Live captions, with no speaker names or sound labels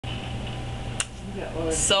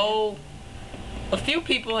So, a few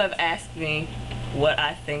people have asked me what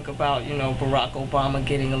I think about, Barack Obama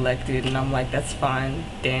getting elected, and I'm like, that's fine,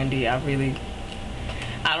 dandy. I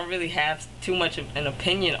don't really have too much of an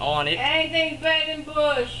opinion on it. Anything's better than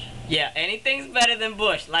Bush. Yeah, anything's better than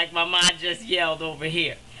Bush, like my mom just yelled over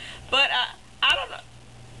here. But I don't know.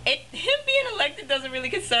 Him being elected doesn't really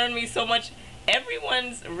concern me so much.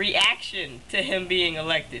 Everyone's reaction to him being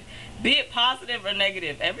elected, be it positive or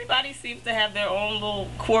negative, everybody seems to have their own little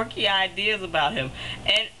quirky ideas about him.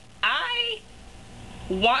 And I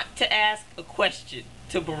want to ask a question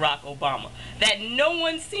to Barack Obama that no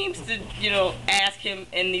one seems to, ask him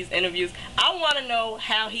in these interviews. I want to know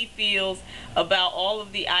how he feels about all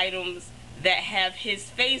of the items that have his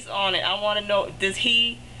face on it. I want to know, is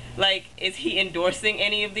he endorsing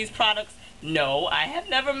any of these products? No, I have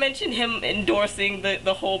never mentioned him endorsing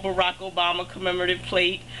the whole Barack Obama commemorative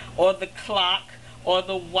plate, or the clock, or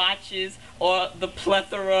the watches, or the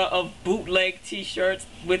plethora of bootleg t-shirts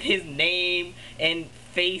with his name and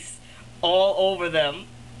face all over them.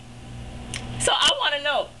 So I want to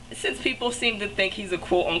know, since people seem to think he's a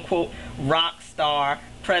quote-unquote rock star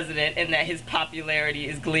president and that his popularity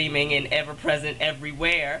is gleaming and ever-present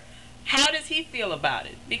everywhere, how does he feel about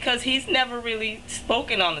it? Because he's never really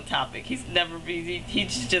spoken on the topic. He's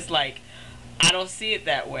just like, I don't see it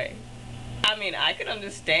that way. I mean, I could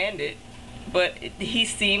understand it, but he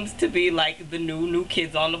seems to be like the new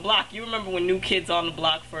Kids on the Block. You remember when New Kids on the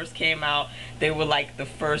Block first came out? They were like the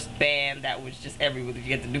first band that was just everywhere.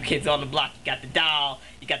 You got the New Kids on the Block, you got the doll,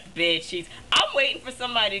 you got the bed sheets. I'm waiting for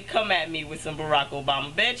somebody to come at me with some Barack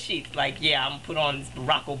Obama bed sheets. Like, yeah, I'm gonna put on this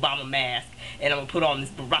Barack Obama mask, and I'm gonna put on this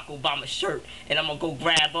Barack Obama shirt, and I'm gonna go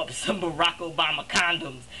grab up some Barack Obama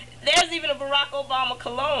condoms. There's even a Barack Obama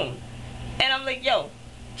cologne. And I'm like, yo,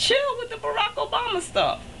 chill with the Barack Obama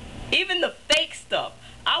stuff. Even the fake stuff.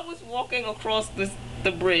 I was walking across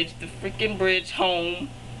the bridge, the freaking bridge home,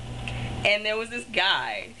 and there was this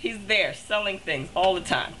guy. He's there selling things all the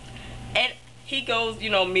time. And he goes,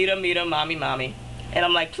 meet mommy, mommy. And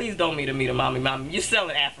I'm like, please don't meet mommy, mommy. You're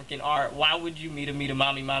selling African art. Why would you meet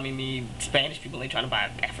mommy, mommy, me? Spanish people ain't trying to buy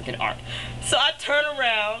African art. So I turn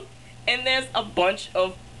around, and there's a bunch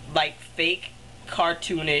of, like, fake,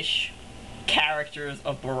 cartoonish characters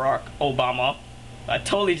of Barack Obama. I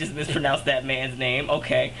totally just mispronounced that man's name.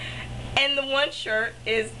 Okay. And the one shirt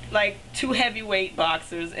is like 2 heavyweight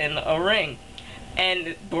boxers and a ring.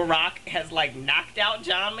 And Barack has like knocked out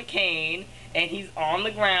John McCain, and he's on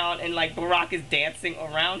the ground, and like Barack is dancing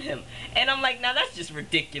around him. And I'm like, now that's just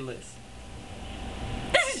ridiculous.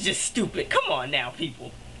 This is just stupid. Come on now,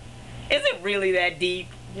 people. Is it really that deep?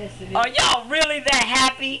 Yes, it is. Are y'all really that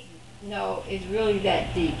happy? No, it's really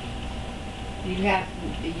that deep. You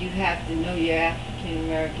have to know your African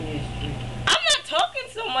American history. I'm not talking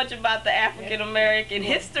so much about the African American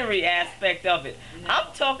history aspect of it. No.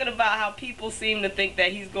 I'm talking about how people seem to think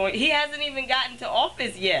that he hasn't even gotten to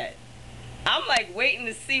office yet. I'm like waiting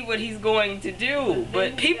to see what he's going to do,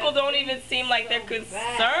 but people don't even seem like they're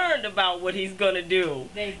concerned about what he's going to do.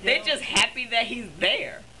 They're just happy that he's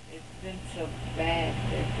there. It's been so bad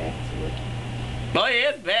that that's what. Oh yeah,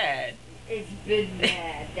 it's bad. It's been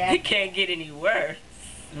bad. It can't get any worse.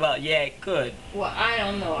 Well, yeah, it could. Well, I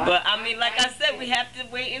don't know. But I mean, like I said, we have to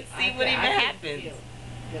wait and see what even happens.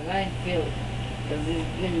 Because I didn't feel it. Because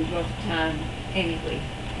it's been a rough time anyway.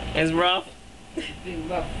 It's rough? It's been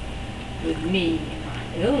rough with me and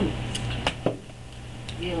my illness.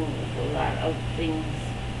 Dealing with a lot of other things.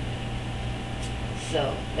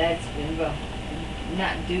 So that's been rough.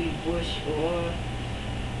 Not due to Bush or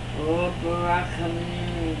Barack coming in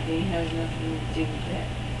or anything. Has nothing to do with that.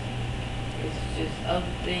 It's just other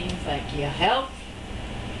things like your health,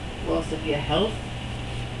 loss of your health.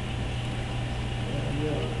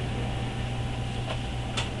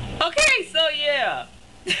 Okay, so yeah.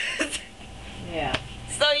 Yeah.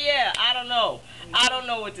 So yeah, I don't know. I don't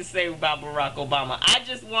know what to say about Barack Obama. I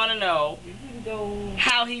just want to know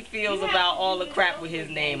how he feels about all the crap with his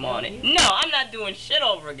name on it. No, I'm not doing shit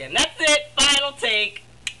over again. That's it. Final take.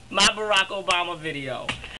 My Barack Obama video.